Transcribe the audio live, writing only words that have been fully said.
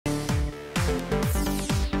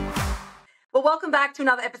Well, welcome back to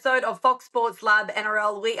another episode of Fox Sports Lab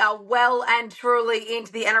NRL. We are well and truly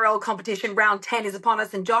into the NRL competition. Round 10 is upon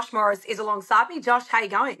us and Josh Morris is alongside me. Josh, how you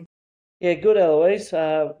going? Yeah, good, Eloise.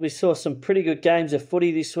 We saw some pretty good games of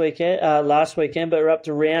footy this weekend, last weekend, but we're up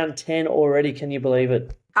to round 10 already. Can you believe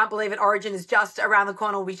it? Can't believe it. Origin is just around the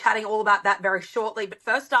corner. We'll be chatting all about that very shortly. But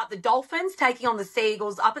first up, the Dolphins taking on the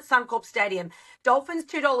Seagulls up at Suncorp Stadium. Dolphins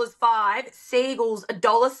 $2.05, Seagulls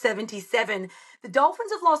 $1.77. The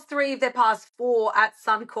Dolphins have lost 3 of their past 4 at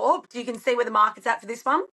Suncorp. You can see where the market's at for this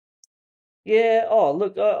one. Yeah,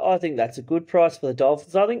 look, I think that's a good price for the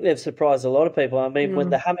Dolphins. I think they've surprised a lot of people. I mean, when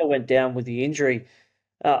the hammer went down with the injury,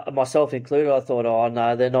 myself included, I thought, oh,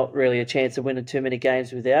 no, they're not really a chance of winning too many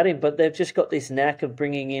games without him. But they've just got this knack of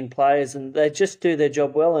bringing in players and they just do their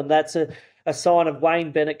job well. And that's a sign of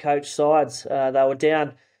Wayne Bennett coach sides. They were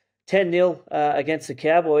down 10-0 against the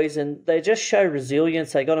Cowboys and they just show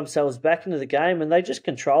resilience. They got themselves back into the game and they just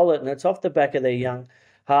control it. And it's off the back of their young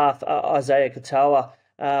half, Isaiah Katoa.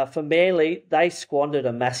 For Manly, they squandered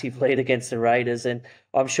a massive lead against the Raiders, and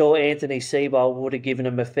I'm sure Anthony Seibold would have given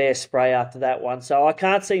them a fair spray after that one. So I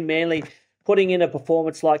can't see Manly putting in a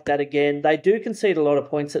performance like that again. They do concede a lot of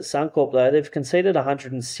points at Suncorp, though. They've conceded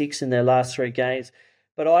 106 in their last 3 games.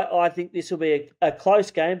 But I think this will be a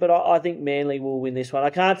close game, but I think Manly will win this one.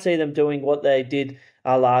 I can't see them doing what they did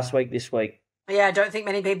last week this week. Yeah, I don't think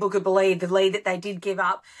many people could believe the lead that they did give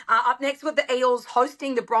up. Up next, we've got the Eels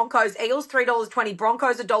hosting the Broncos. Eels $3.20,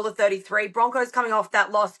 Broncos $1.33. Broncos coming off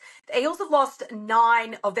that loss. The Eels have lost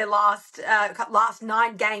 9 of their last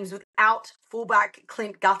 9 games without fullback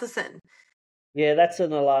Clint Gutherson. Yeah, that's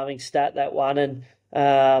an alarming stat, that one.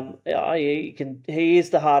 And he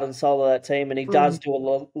is the heart and soul of that team, and he does do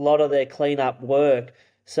a lot of their clean-up work.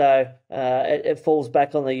 So it falls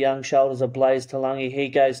back on the young shoulders of Blaze Talangi. He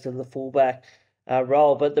goes to the fullback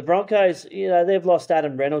role. But the Broncos, they've lost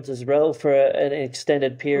Adam Reynolds as well for an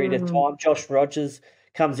extended period of time. Josh Rogers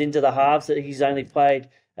comes into the halves. He's only played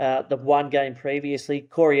the 1 game previously.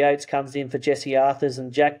 Corey Oates comes in for Jesse Arthurs,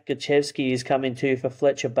 and Jack Gachewski is coming too for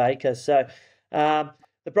Fletcher Baker. So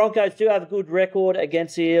the Broncos do have a good record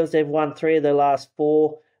against the Eels. They've won 3 of their last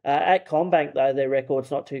 4. At CommBank, though, their record's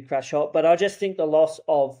not too crash hot. But I just think the loss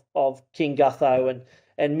of King Gutho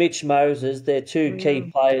and Mitch Moses, they're 2 key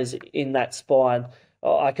players in that spine.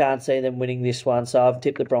 I can't see them winning this one, so I've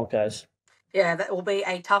tipped the Broncos. Yeah, that will be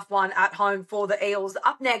a tough one at home for the Eels.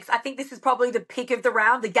 Up next, I think this is probably the pick of the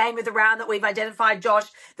round, the game of the round that we've identified,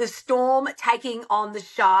 Josh. The Storm taking on the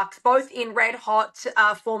Sharks, both in red-hot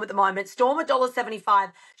form at the moment. Storm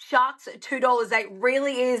 $1.75, Sharks $2.08.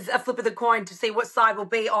 Really is a flip of the coin to see what side will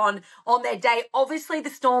be on their day. Obviously, the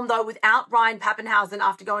Storm, though, without Ryan Pappenhausen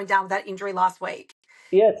after going down with that injury last week.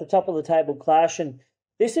 Yeah, it's a top-of-the-table clash, and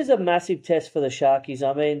this is a massive test for the Sharkies.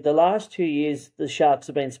 I mean, the last 2 years, the Sharks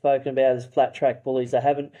have been spoken about as flat-track bullies. They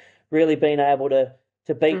haven't really been able to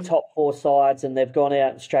beat top 4 sides, and they've gone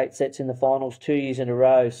out in straight sets in the finals 2 years in a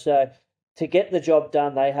row. So to get the job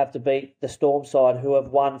done, they have to beat the Storm side, who have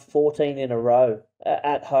won 14 in a row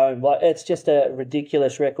at home. It's just a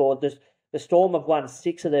ridiculous record. The Storm have won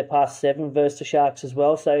 6 of their past 7 versus the Sharks as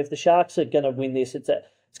well. So if the Sharks are going to win this, it's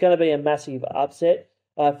going to be a massive upset.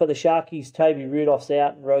 For the Sharkies, Toby Rudolph's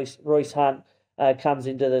out and Royce Hunt comes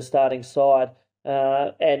into the starting side.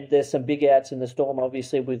 And there's some big outs in the Storm,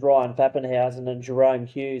 obviously, with Ryan Pappenhausen and Jerome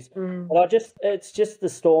Hughes. But it's just the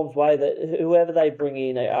Storm's way that whoever they bring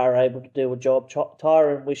in are able to do a job.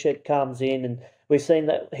 Tyron Wishart comes in, and we've seen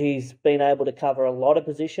that he's been able to cover a lot of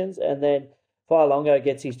positions. And then Failongo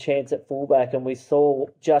gets his chance at fullback, and we saw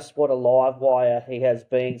just what a live wire he has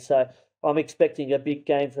been. So I'm expecting a big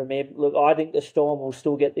game from him. Look, I think the Storm will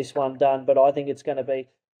still get this one done, but I think it's going to be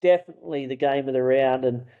definitely the game of the round.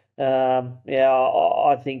 And,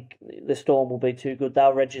 I think the Storm will be too good.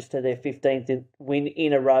 They'll register their 15th win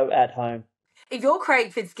in a row at home. If you're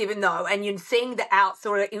Craig Fitzgibbon, though, and you're seeing the out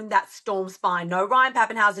sort of in that Storm spine, no Ryan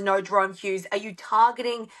Pappenhausen, no Jerome Hughes, are you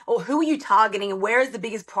targeting, or who are you targeting, and where is the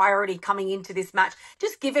biggest priority coming into this match?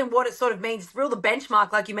 Just given what it sort of means, it's real the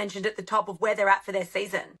benchmark, like you mentioned at the top, of where they're at for their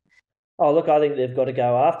season. Oh, look, I think they've got to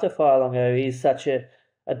go after Failongo. He's such a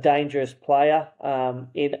dangerous player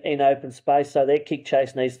in open space, so their kick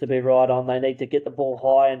chase needs to be right on. They need to get the ball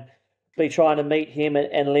high and be trying to meet him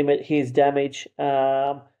and limit his damage.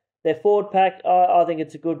 Their forward pack, I think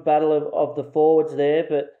it's a good battle of the forwards there,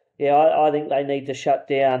 but yeah, I think they need to shut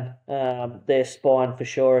down their spine for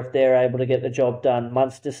sure if they're able to get the job done.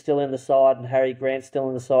 Munster's still in the side and Harry Grant's still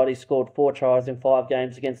in the side. He scored 4 tries in 5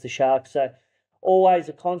 games against the Sharks, so always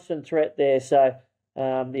a constant threat there. So,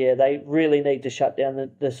 they really need to shut down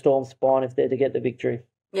the Storm spine if they're to get the victory.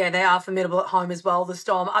 Yeah, they are formidable at home as well, the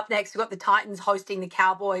Storm. Up next, we've got the Titans hosting the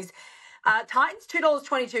Cowboys. Titans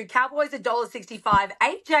 $2.22, Cowboys $1.65.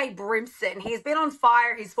 AJ Brimson, he has been on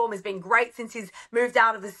fire. His form has been great since he's moved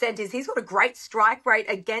out of the centres. He's got a great strike rate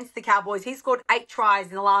against the Cowboys. He's scored 8 tries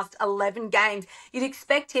in the last 11 games. You'd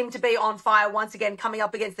expect him to be on fire once again coming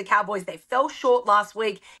up against the Cowboys. They fell short last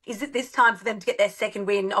week. Is it this time for them to get their second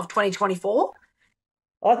win of 2024?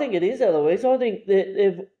 I think it is, Eloise. I think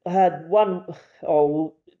they've had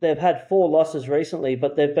they've had 4 losses recently,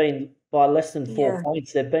 but they've been by less than 4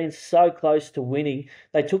 points. They've been so close to winning.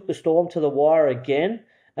 They took the Storm to the wire again,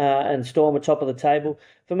 and Storm are top of the table.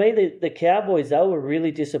 For me, the Cowboys, they were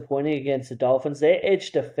really disappointing against the Dolphins. Their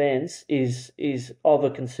edge defence is of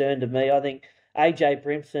a concern to me. I think AJ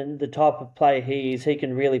Brimson, the type of player he is, he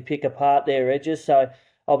can really pick apart their edges. So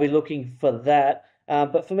I'll be looking for that.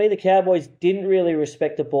 But for me, the Cowboys didn't really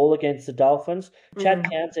respect the ball against the Dolphins. Chad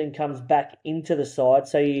Townsend comes back into the side,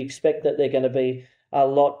 so you expect that they're going to be a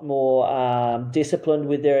lot more disciplined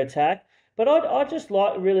with their attack. But I just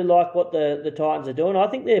really like what the Titans are doing. I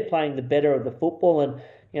think they're playing the better of the football, and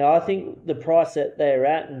I think the price that they're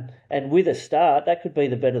at and with a start, that could be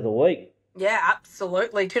the bet of the week. Yeah,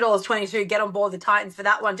 absolutely. $2.22. Get on board the Titans for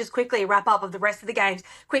that one. Just quickly, a wrap up of the rest of the games.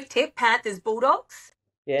 Quick tip, Panthers, Bulldogs.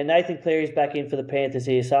 Yeah, Nathan Cleary's back in for the Panthers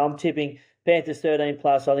here, so I'm tipping Panthers 13+.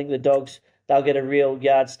 I think the Dogs, they'll get a real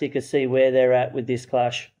yardstick to see where they're at with this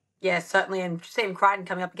clash. Yeah, certainly. And Stephen Crichton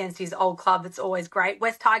coming up against his old club. That's always great.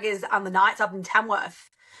 West Tigers on the Knights up in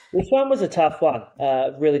Tamworth. This one was a tough one,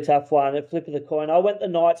 really tough one. A flip of the coin. I went the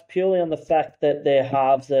Knights purely on the fact that their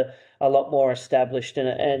halves are a lot more established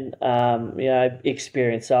and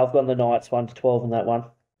experienced. So I've gone the Knights 1-12 in that one.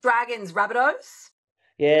 Dragons, Rabbitohs.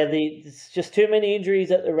 Yeah, there's just too many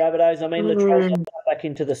injuries at the Rabbitohs. I mean, Latrell got back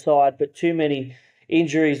into the side, but too many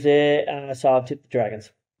injuries there. So I've tipped the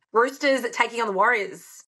Dragons. Roosters taking on the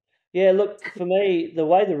Warriors. Yeah, look, for me, the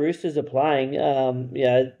way the Roosters are playing,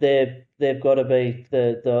 they've got to be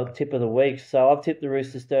the tip of the week. So I've tipped the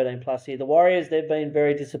Roosters 13+ here. The Warriors, they've been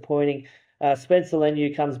very disappointing. Spencer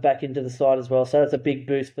Leniu comes back into the side as well, so that's a big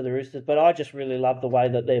boost for the Roosters. But I just really love the way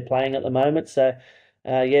that they're playing at the moment. So,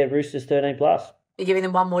 Roosters 13+. You're giving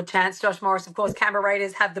them one more chance. Josh Morris, of course, Canberra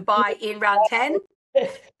Raiders have the bye in round 10.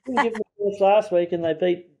 Give them last week, and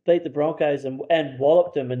they beat the Broncos and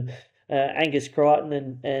walloped them. And Angus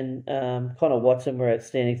Crichton and Connor Watson were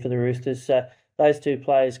outstanding for the Roosters. So those two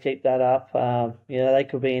players keep that up. They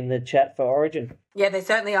could be in the chat for Origin. Yeah, they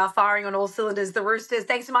certainly are firing on all cylinders, the Roosters.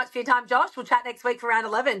 Thanks so much for your time, Josh. We'll chat next week for round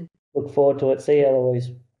 11. Look forward to it. See you,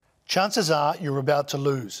 Eloise. Chances are you're about to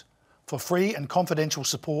lose. For free and confidential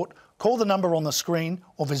support, call the number on the screen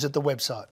or visit the website.